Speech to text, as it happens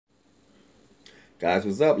Guys,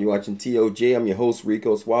 what's up? You're watching TOJ. I'm your host,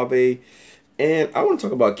 Rico Suave. And I want to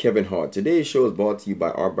talk about Kevin Hart. Today's show is brought to you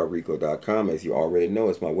by artbyrico.com. As you already know,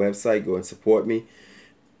 it's my website. Go and support me.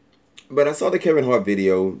 But I saw the Kevin Hart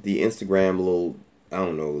video, the Instagram little, I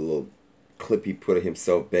don't know, little clip he put of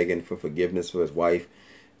himself begging for forgiveness for his wife.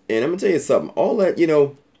 And I'm going to tell you something. All that,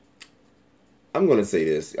 I'm going to say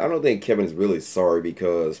this. I don't think Kevin is really sorry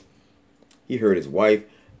because he hurt his wife.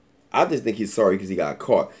 I just think he's sorry because he got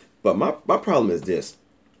caught. But my problem is this.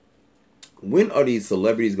 When are these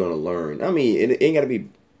celebrities going to learn? I mean, it ain't got to be,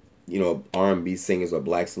 R&B singers or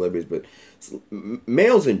black celebrities, but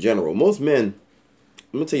males in general, most men,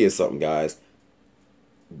 I'm going to tell you something, guys.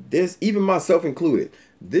 This, even myself included,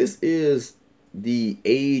 this is the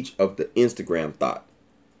age of the Instagram thought.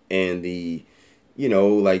 And the,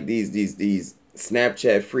 like these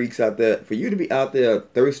Snapchat freaks out there. For you to be out there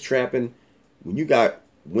thirst trapping when you got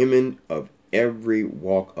women of every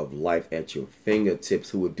walk of life at your fingertips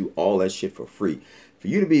who would do all that shit for free. For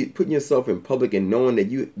you to be putting yourself in public and knowing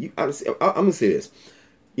that I'm gonna say this,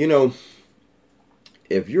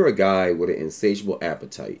 if you're a guy with an insatiable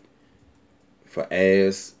appetite for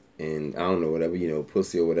ass and I don't know whatever,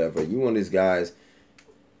 pussy or whatever, you one of these guys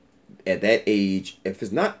at that age. If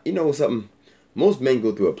it's not, something, most men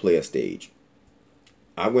go through a player stage.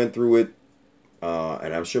 I went through it,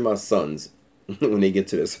 and I'm sure my sons, when they get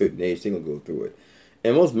to a certain age, they're going to go through it.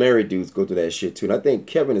 And most married dudes go through that shit too. And I think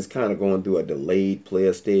Kevin is kind of going through a delayed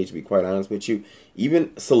player stage, to be quite honest with you.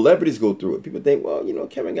 Even celebrities go through it. People think, well,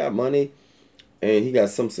 Kevin got money and he got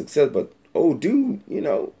some success. But, oh, dude,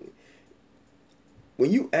 when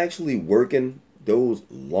you actually working those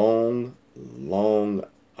long, long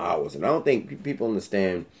hours, and I don't think people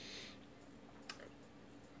understand,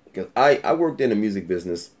 because I worked in the music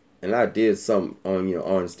business. And I did some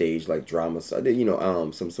on stage like drama. So I did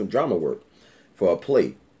some drama work for a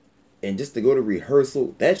play, and just to go to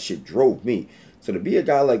rehearsal, that shit drove me. So to be a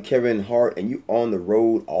guy like Kevin Hart and you on the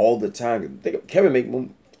road all the time, Kevin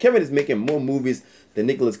is making more movies than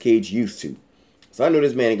Nicolas Cage used to. So I know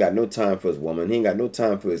this man ain't got no time for his woman. He ain't got no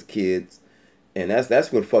time for his kids, and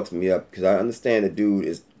that's what fucks me up, because I understand the dude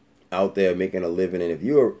is out there making a living, and if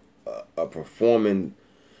you're a performing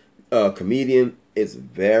comedian, it's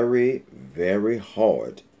very, very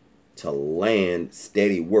hard to land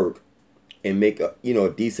steady work and make a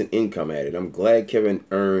decent income at it. I'm glad Kevin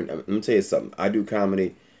earned. I'm gonna tell you something. I do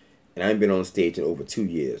comedy, and I ain't been on stage in over 2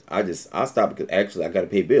 years. I stopped because actually I got to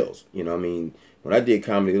pay bills. What I mean, when I did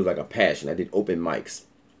comedy, it was like a passion. I did open mics,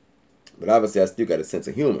 but obviously I still got a sense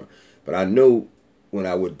of humor. But I know when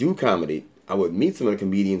I would do comedy, I would meet some of the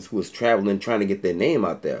comedians who was traveling, trying to get their name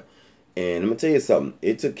out there. And I'm going to tell you something.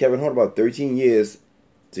 It took Kevin Hart about 13 years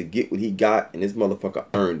to get what he got, and this motherfucker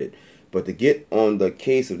earned it. But to get on the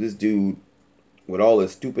case of this dude with all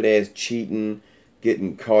his stupid ass cheating,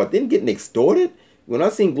 getting caught, then getting extorted. When I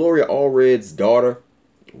seen Gloria Allred's daughter,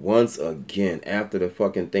 once again, after the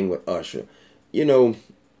fucking thing with Usher,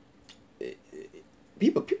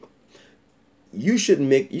 people, you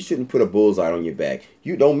shouldn't put a bullseye on your back.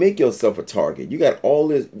 You don't make yourself a target. You got all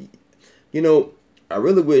this, I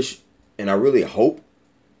really wish, and I really hope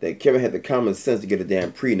that Kevin had the common sense to get a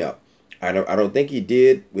damn prenup. I don't think he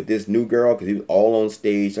did with this new girl, because he was all on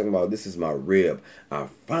stage talking about, this is my rib. I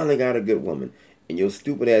finally got a good woman. And your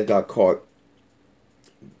stupid ass got caught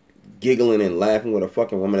giggling and laughing with a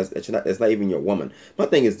fucking woman that's not even your woman. My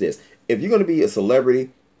thing is this. If you're going to be a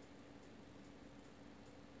celebrity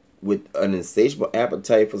with an insatiable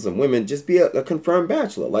appetite for some women, just be a confirmed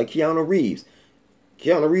bachelor like Keanu Reeves.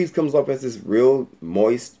 Keanu Reeves comes off as this real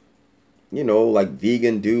moist, like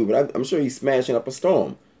vegan dude, but I'm sure he's smashing up a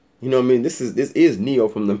storm. You know what I mean? This is Neo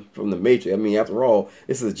from the Matrix. I mean, after all,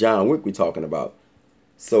 this is John Wick we talking about.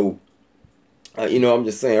 So, I'm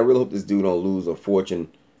just saying, I really hope this dude don't lose a fortune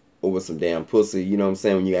over some damn pussy. You know what I'm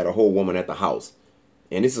saying? When you got a whole woman at the house,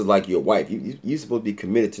 and this is like your wife, you supposed to be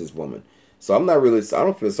committed to this woman. So I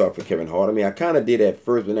don't feel sorry for Kevin Hart. I mean, I kind of did at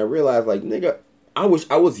first, but then I realized, like, nigga, I wish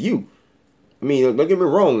I was you. I mean, don't get me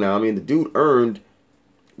wrong now. I mean, the dude earned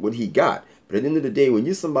what he got. But at the end of the day, when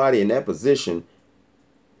you're somebody in that position,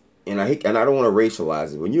 and I don't want to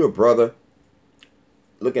racialize it, when you're a brother,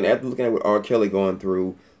 looking at what R. Kelly going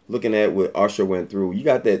through, looking at what Usher went through, you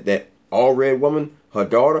got that all red woman, her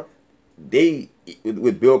daughter, they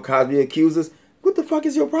with Bill Cosby accusers. What the fuck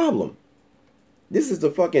is your problem? This is the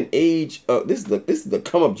fucking age of this is the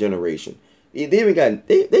come up generation. They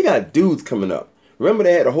got dudes coming up. Remember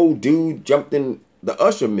they had a whole dude jumped in the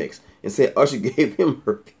Usher mix and said Usher gave him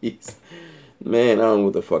herpes. Man, I don't know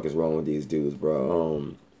what the fuck is wrong with these dudes,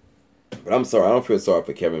 bro. But I'm sorry, I don't feel sorry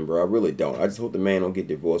for Kevin, bro. I really don't. I just hope the man don't get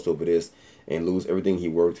divorced over this. and lose everything he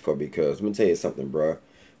worked for. Because let me tell you something, bro.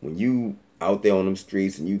 When you out there on them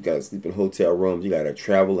streets and you got to sleep in hotel rooms, you got to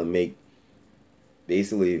travel and make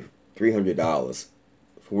basically $300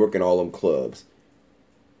 for working all them clubs.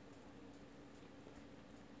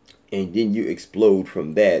 And then you explode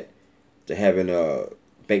from that to having a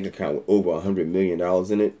bank account with over $100 million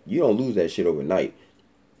in it. You don't lose that shit overnight.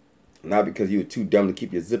 Not because you were too dumb to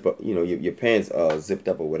keep your zip up, your pants zipped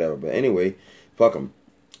up or whatever. But anyway, fuck them.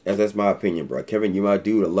 That's my opinion, bro. Kevin, you my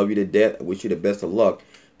dude. I love you to death. I wish you the best of luck.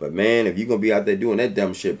 But man, if you're gonna be out there doing that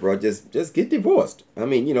dumb shit, bro, just get divorced. I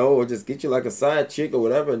mean, or just get you like a side chick or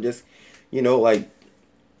whatever, and just, like,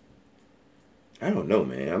 I don't know,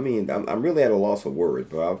 man. I mean, I'm really at a loss for words,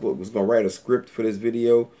 but I was gonna write a script for this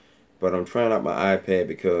video, but I'm trying out my iPad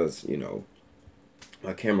because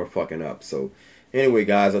my camera fucking up. So anyway,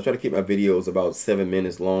 guys, I'll try to keep my videos about 7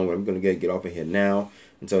 minutes long. I'm gonna get off of here now.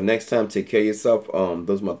 Until next time, take care of yourself.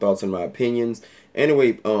 Those are my thoughts and my opinions.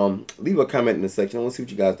 Anyway, leave a comment in the section. I want to see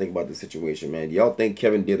what you guys think about the situation, man. Y'all think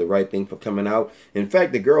Kevin did the right thing for coming out? In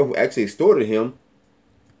fact, the girl who actually extorted him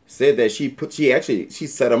said that she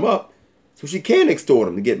set him up so she can extort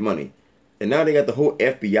him to get money. And now they got the whole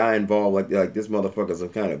FBI involved, like this motherfucker's some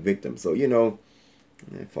kind of victim. So,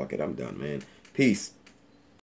 man, fuck it, I'm done, man. Peace.